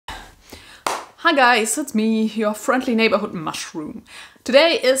Hi guys, it's me, your friendly neighborhood mushroom.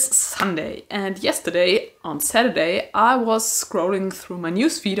 Today is Sunday, and yesterday, on Saturday, I was scrolling through my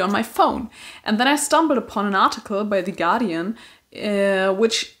newsfeed on my phone, and then I stumbled upon an article by The Guardian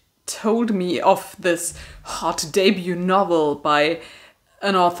which told me of this hot debut novel by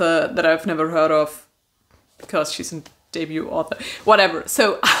an author that I've never heard of because she's a debut author. Whatever.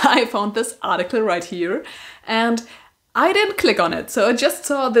 So I found this article right here, and I didn't click on it, so I just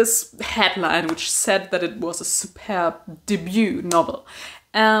saw this headline which said that it was a superb debut novel.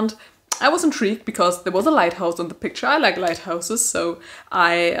 And I was intrigued because there was a lighthouse on the picture. I like lighthouses, so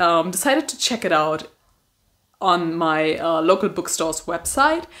I decided to check it out on my local bookstore's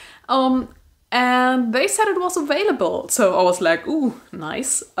website. And they said it was available, so I was like, ooh,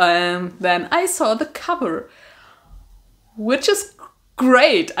 nice. And then I saw the cover, which is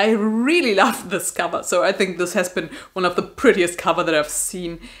great. I really love this cover. So I think this has been one of the prettiest cover that I've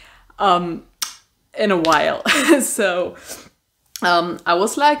seen in a while. So I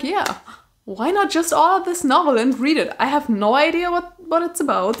was like, yeah, why not just order this novel and read it? I have no idea what it's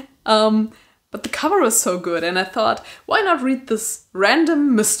about. But the cover was so good, and I thought, why not read this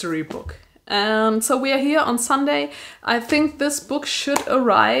random mystery book? And so we are here on Sunday. I think this book should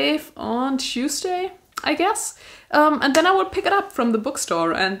arrive on Tuesday, I guess. And then I will pick it up from the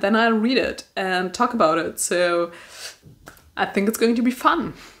bookstore and then I'll read it and talk about it. So I think it's going to be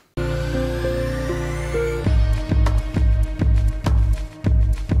fun.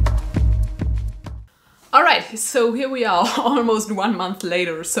 Alright, so here we are, almost 1 month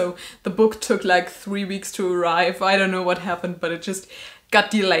later. So the book took like 3 weeks to arrive. I don't know what happened, but it just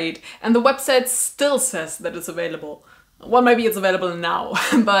got delayed. And the website still says that it's available. Well, maybe it's available now,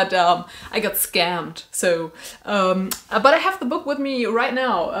 but I got scammed. So, but I have the book with me right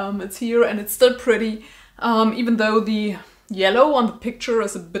now. It's here and it's still pretty, even though the yellow on the picture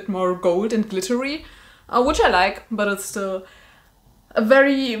is a bit more gold and glittery, which I like, but it's still a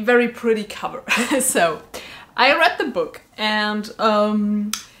very, very pretty cover. So, I read the book and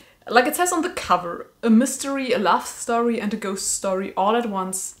like it says on the cover, a mystery, a love story and a ghost story all at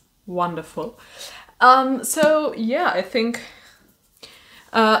once. Wonderful. So yeah, I think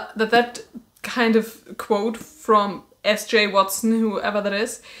that kind of quote from S.J. Watson, whoever that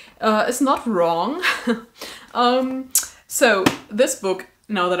is not wrong. So this book,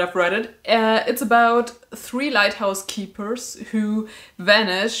 now that I've read it, it's about 3 lighthouse keepers who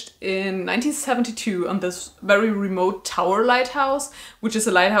vanished in 1972 on this very remote tower lighthouse, which is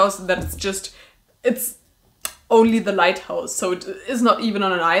a lighthouse that's just, it's only the lighthouse, so it is not even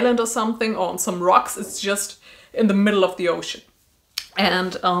on an island or something or on some rocks, it's just in the middle of the ocean.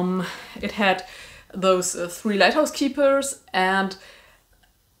 And it had those 3 lighthouse keepers, and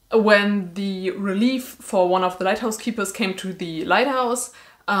when the relief for one of the lighthouse keepers came to the lighthouse,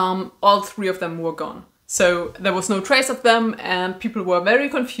 all 3 of them were gone. So there was no trace of them and people were very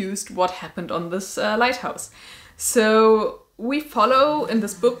confused what happened on this lighthouse. So we follow, in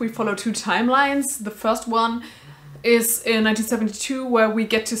this book, we follow 2 timelines. The first one is in 1972, where we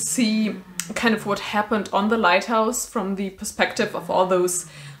get to see kind of what happened on the lighthouse from the perspective of all those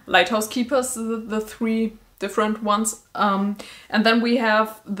lighthouse keepers, the 3 different ones. And then we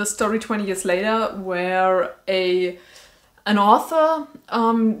have the story 20 years later, where an author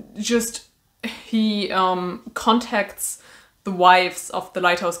he contacts the wives of the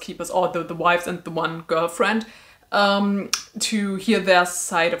lighthouse keepers, or the wives and the one girlfriend, to hear their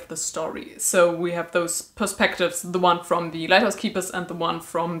side of the story. So we have those perspectives, the one from the lighthouse keepers and the one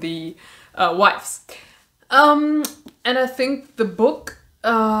from the wives. And I think the book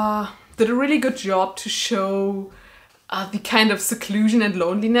did a really good job to show the kind of seclusion and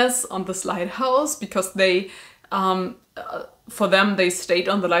loneliness on this lighthouse, because they, for them, they stayed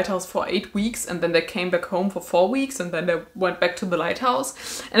on the lighthouse for 8 weeks and then they came back home for 4 weeks and then they went back to the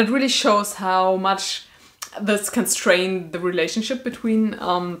lighthouse. And it really shows how much this can strain the relationship between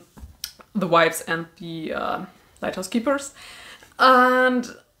the wives and the lighthouse keepers. And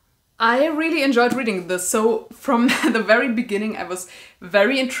I really enjoyed reading this. So from the very beginning I was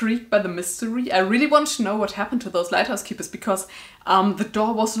very intrigued by the mystery. I really wanted to know what happened to those lighthouse keepers, because the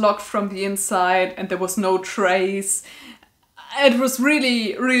door was locked from the inside and there was no trace. It was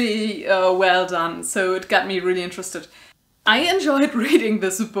really, really well done, so it got me really interested. I enjoyed reading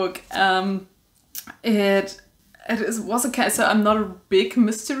this book. So I'm not a big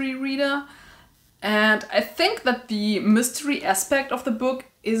mystery reader, and I think that the mystery aspect of the book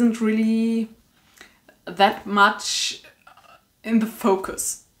isn't really that much in the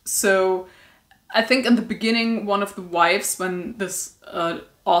focus. So I think in the beginning, one of the wives, when this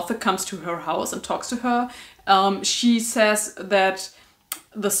author comes to her house and talks to her, she says that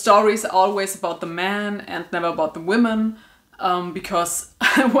the stories are always about the man and never about the women, because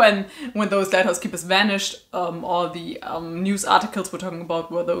when those lighthouse keepers vanished, all the news articles were talking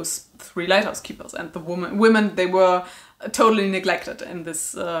about were those 3 lighthouse keepers, and the women they were totally neglected in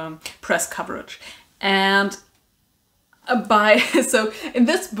this press coverage. And so in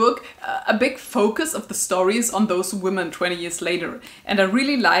this book, a big focus of the story is on those women 20 years later, and I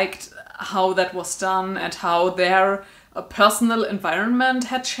really liked how that was done and how their personal environment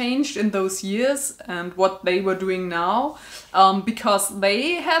had changed in those years and what they were doing now, because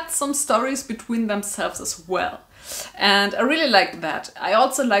they had some stories between themselves as well. And I really liked that. I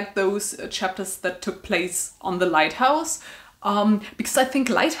also liked those chapters that took place on the lighthouse, because I think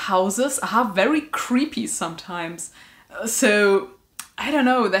lighthouses are very creepy sometimes. So, I don't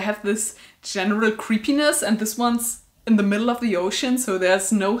know, they have this general creepiness, and this one's in the middle of the ocean, so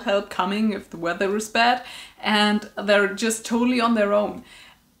there's no help coming if the weather is bad, and they're just totally on their own.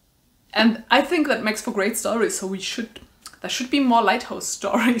 And I think that makes for great stories, so there should be more lighthouse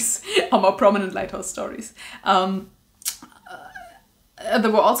stories, or more prominent lighthouse stories. There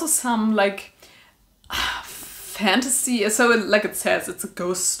were also some, like, fantasy, so like it says, it's a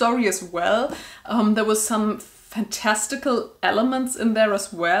ghost story as well. There was some fantastical elements in there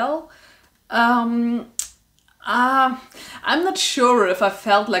as well. I'm not sure if I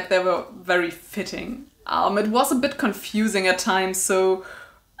felt like they were very fitting. It was a bit confusing at times, so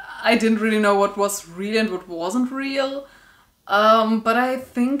I didn't really know what was real and what wasn't real. But I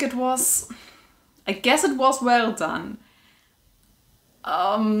think I guess it was well done.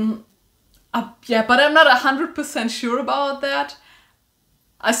 Yeah, but I'm not 100% sure about that.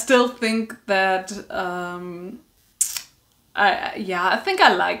 I still think that, I think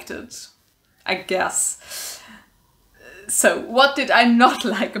I liked it, I guess. So, what did I not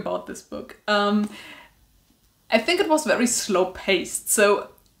like about this book? I think it was very slow-paced, so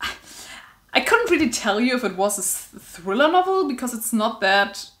I couldn't really tell you if it was a thriller novel, because it's not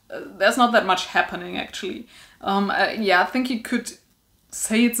that, there's not that much happening, actually. I think you could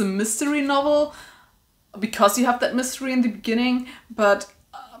say it's a mystery novel, because you have that mystery in the beginning, but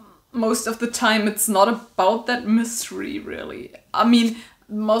most of the time it's not about that mystery, really. I mean,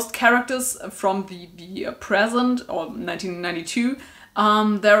 most characters from the present, or 1992,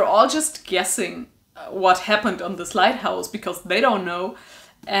 they're all just guessing what happened on this lighthouse, because they don't know.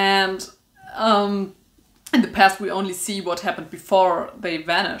 And in the past we only see what happened before they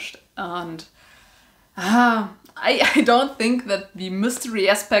vanished. And I don't think that the mystery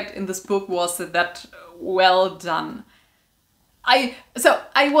aspect in this book was that well done. So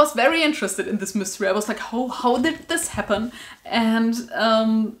I was very interested in this mystery. I was like, how did this happen? And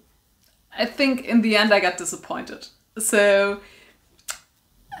I think in the end I got disappointed. So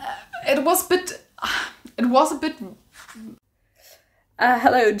it was a bit.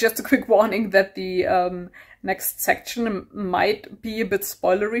 Hello, just a quick warning that the next section might be a bit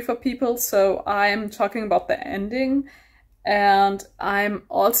spoilery for people. So I'm talking about the ending. And I'm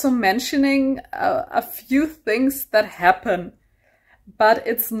also mentioning a few things that happen. But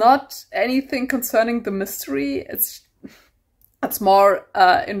it's not anything concerning the mystery. It's more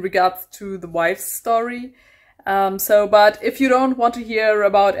in regards to the wife's story. But if you don't want to hear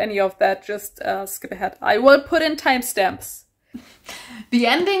about any of that, just skip ahead. I will put in timestamps. The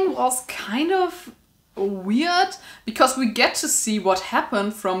ending was kind of weird, because we get to see what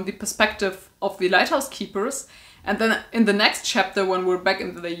happened from the perspective of the lighthouse keepers. And then in the next chapter, when we're back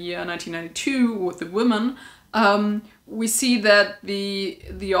in the year 1992 with the women, we see that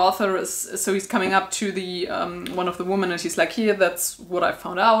the author he's coming up to the one of the women, and she's like, here, that's what I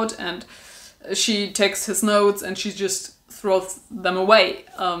found out. And she takes his notes and she just throws them away,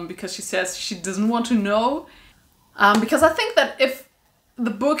 because she says she doesn't want to know. Because I think that if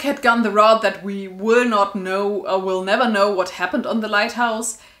the book had gone the route that we will not know, or will never know what happened on the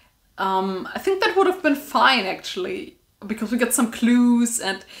lighthouse, I think that would have been fine, actually, because we get some clues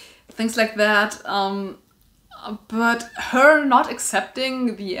and things like that. But her not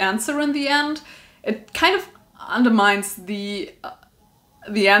accepting the answer in the end, it kind of undermines the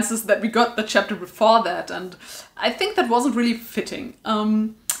answers that we got the chapter before that, and I think that wasn't really fitting.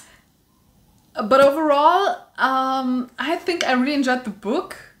 But overall, I think I really enjoyed the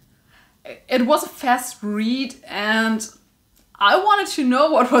book. It was a fast read, and I wanted to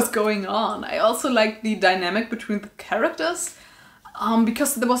know what was going on. I also liked the dynamic between the characters,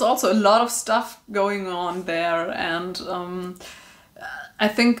 because there was also a lot of stuff going on there, and I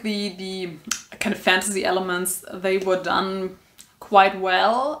think the kind of fantasy elements, they were done quite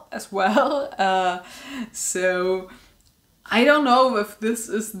well as well. So I don't know if this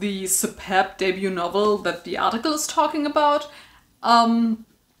is the superb debut novel that the article is talking about.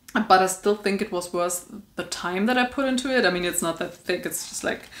 But I still think it was worth the time that I put into it. I mean, it's not that thick, it's just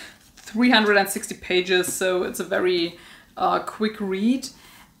like 360 pages, so it's a very quick read.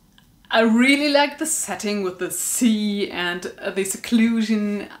 I really like the setting with the sea and the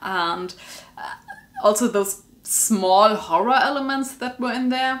seclusion, and also those small horror elements that were in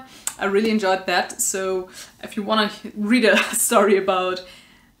there. I really enjoyed that. So if you want to read a story about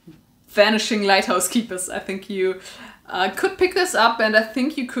vanishing lighthouse keepers, I think you could pick this up, and I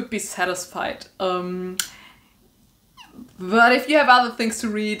think you could be satisfied. But if you have other things to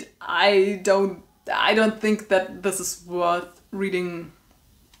read, I don't think that this is worth reading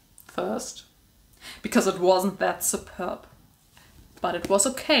first, because it wasn't that superb. But it was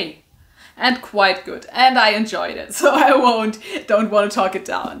okay and quite good, and I enjoyed it, so I don't want to talk it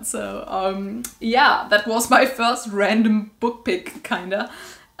down. So yeah, that was my first random book pick, kinda.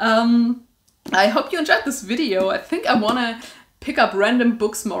 I hope you enjoyed this video. I think I want to pick up random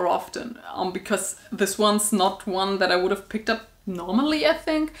books more often, because this one's not one that I would have picked up normally, I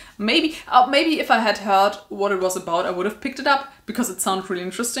think. Maybe if I had heard what it was about, I would have picked it up, because it sounds really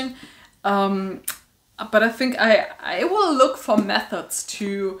interesting. But I think I will look for methods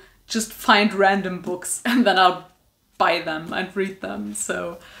to just find random books, and then I'll buy them and read them.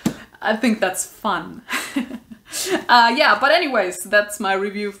 So I think that's fun. Yeah, but anyways, that's my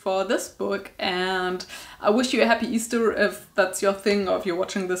review for this book, and I wish you a happy Easter if that's your thing, or if you're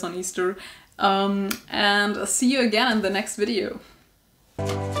watching this on Easter. And see you again in the next video.